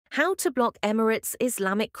How to block Emirates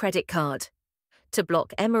Islamic credit card. To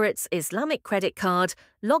block Emirates Islamic credit card,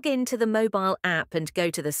 log in to the mobile app and go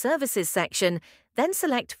to the Services section, then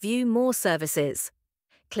select View More Services.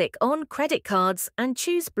 Click on Credit Cards and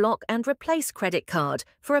choose Block and Replace Credit Card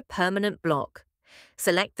for a permanent block.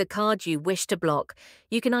 Select the card you wish to block.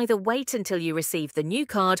 You can either wait until you receive the new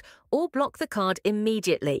card or block the card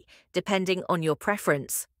immediately, depending on your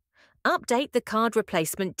preference. Update the card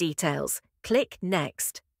replacement details. Click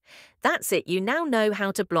Next. That's it, you now know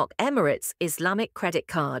how to block Emirates Islamic credit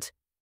card.